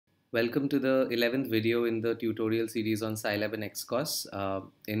Welcome to the 11th video in the tutorial series on Scilab and XCOS.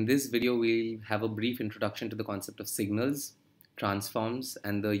 In this video, we'll have a brief introduction to the concept of signals, transforms,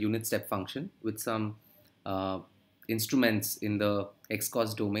 and the unit step function with some uh, instruments in the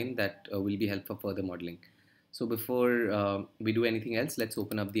XCOS domain that will be helpful for further modeling. So before we do anything else, let's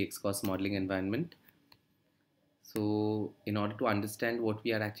open up the XCOS modeling environment. So in order to understand what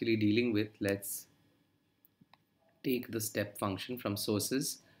we are actually dealing with, let's take the step function from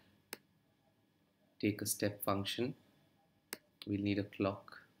sources. Take a step function. We'll need a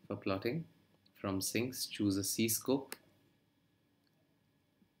clock for plotting. From sinks, choose a C scope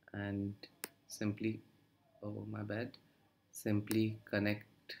and simply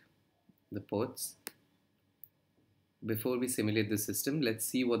connect the ports. Before we simulate the system, let's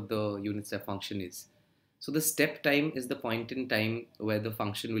see what the unit step function is. So the step time is the point in time where the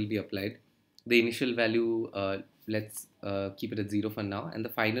function will be applied. The initial value, let's keep it at 0 for now, and the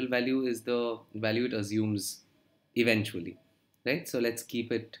final value is the value it assumes eventually, right? So let's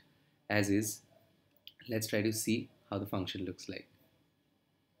keep it as is. Let's try to see how the function looks like.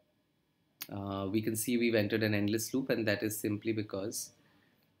 We can see we've entered an endless loop, and that is simply because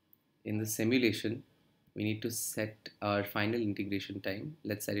in the simulation we need to set our final integration time.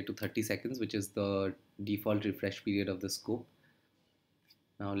 Let's set it to 30 seconds, which is the default refresh period of the scope.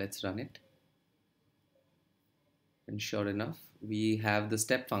 Now let's run it. And sure enough, we have the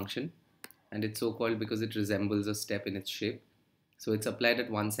step function, and it's so called because it resembles a step in its shape. So it's applied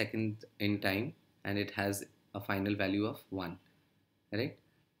at 1 second in time, and it has a final value of 1, right?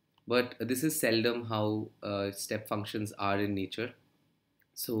 But this is seldom how step functions are in nature.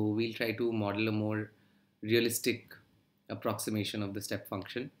 So we'll try to model a more realistic approximation of the step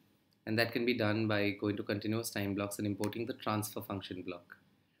function, and that can be done by going to continuous time blocks and importing the transfer function block,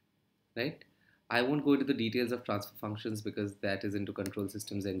 right? I won't go into the details of transfer functions because that is into control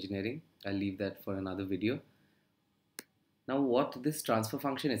systems engineering. I'll leave that for another video. Now what this transfer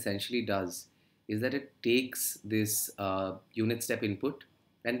function essentially does is that it takes this unit step input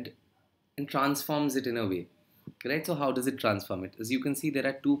and transforms it in a way, right? So how does it transform it? As you can see, there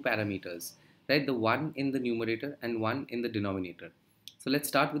are two parameters, right? The one in the numerator and one in the denominator. So let's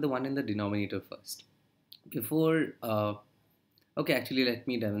start with the one in the denominator first. Okay, actually let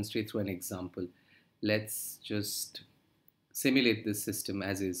me demonstrate through an example. Let's just simulate this system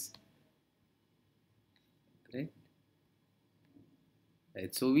as is, right?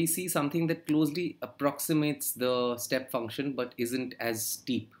 Right, so we see something that closely approximates the step function but isn't as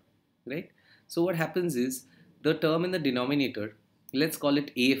steep, right? So what happens is the term in the denominator, let's call it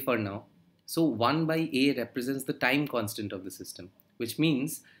A for now. So 1 by A represents the time constant of the system, which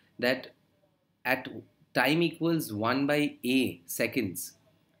means that at time equals 1 by A seconds,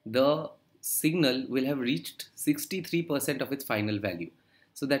 the signal will have reached 63% of its final value.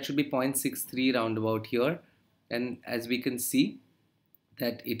 So that should be 0.63 roundabout here. And as we can see,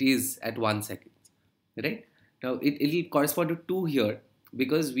 that it is at 1 second, right? Now it'll correspond to 2 here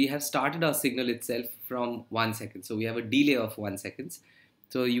because we have started our signal itself from 1 second. So we have a delay of 1 second.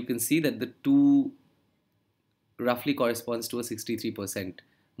 So you can see that the 2 roughly corresponds to a 63%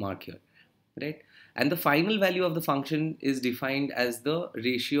 mark here, right? And the final value of the function is defined as the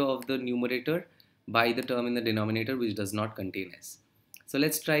ratio of the numerator by the term in the denominator which does not contain s. So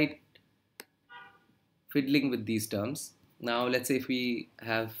let's try fiddling with these terms. Now let's say if we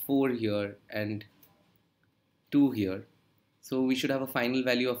have 4 here and 2 here, so we should have a final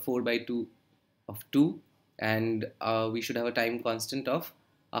value of 4 by 2 of 2, and we should have a time constant of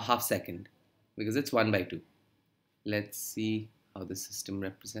a half second because it's 1 by 2. Let's see how the system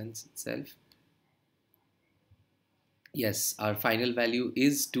represents itself. Yes, our final value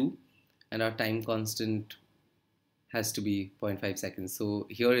is 2 and our time constant has to be 0.5 seconds. So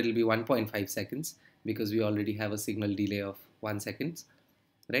here it will be 1.5 seconds because we already have a signal delay of 1 second,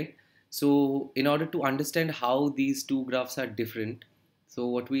 right? So in order to understand how these two graphs are different, so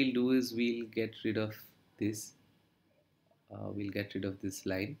what we'll do is we'll get rid of this. We'll get rid of this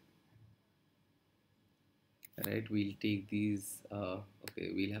line. Right, we'll take these,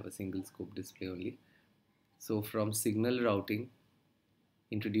 okay, we'll have a single scope display only. So from signal routing,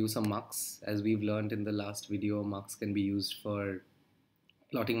 introduce a mux. As we've learned in the last video, a mux can be used for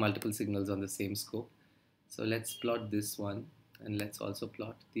plotting multiple signals on the same scope. So let's plot this one and let's also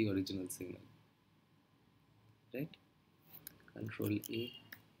plot the original signal, right? Control A,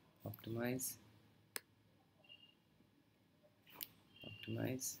 optimize.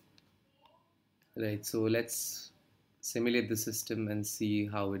 Right, so let's simulate the system and see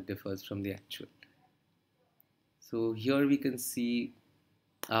how it differs from the actual. So here we can see,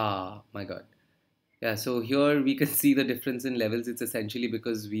 my god, Yeah, so here we can see the difference in levels. It's essentially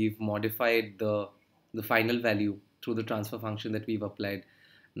because we've modified the final value through the transfer function that we've applied.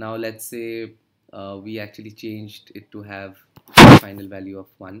 Now let's say we actually changed it to have the final value of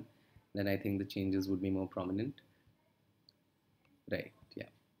 1, then I think the changes would be more prominent. Right, yeah.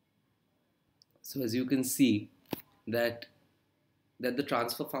 So as you can see that the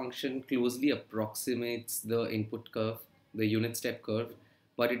transfer function closely approximates the input curve, the unit step curve,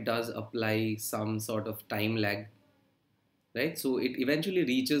 but it does apply some sort of time lag, right? So it eventually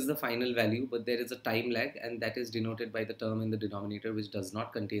reaches the final value, but there is a time lag, and that is denoted by the term in the denominator which does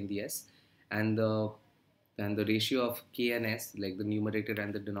not contain the s, and the ratio of k and s, like the numerator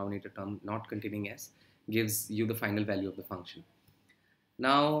and the denominator term not containing s, gives you the final value of the function.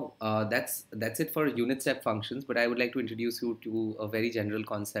 Now that's it for unit step functions, but I would like to introduce you to a very general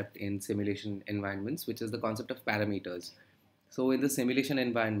concept in simulation environments, which is the concept of parameters. So in the simulation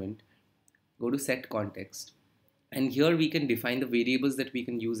environment, go to set context, and here we can define the variables that we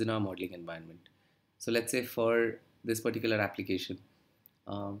can use in our modeling environment. So let's say for this particular application,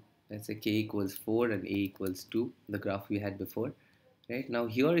 let's say k equals 4 and a equals 2, the graph we had before. Right now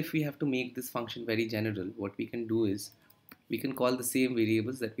here, if we have to make this function very general, what we can do is we can call the same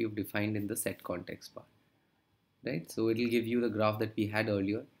variables that we have defined in the set context part. Right, so it will give you the graph that we had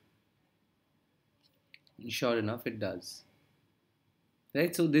earlier. And sure enough, it does.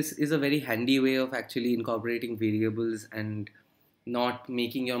 Right, so this is a very handy way of actually incorporating variables and not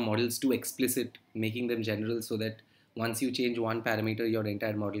making your models too explicit, making them general, so that once you change one parameter, your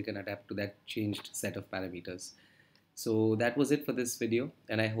entire model can adapt to that changed set of parameters. So that was it for this video,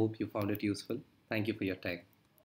 and I hope you found it useful. Thank you for your time.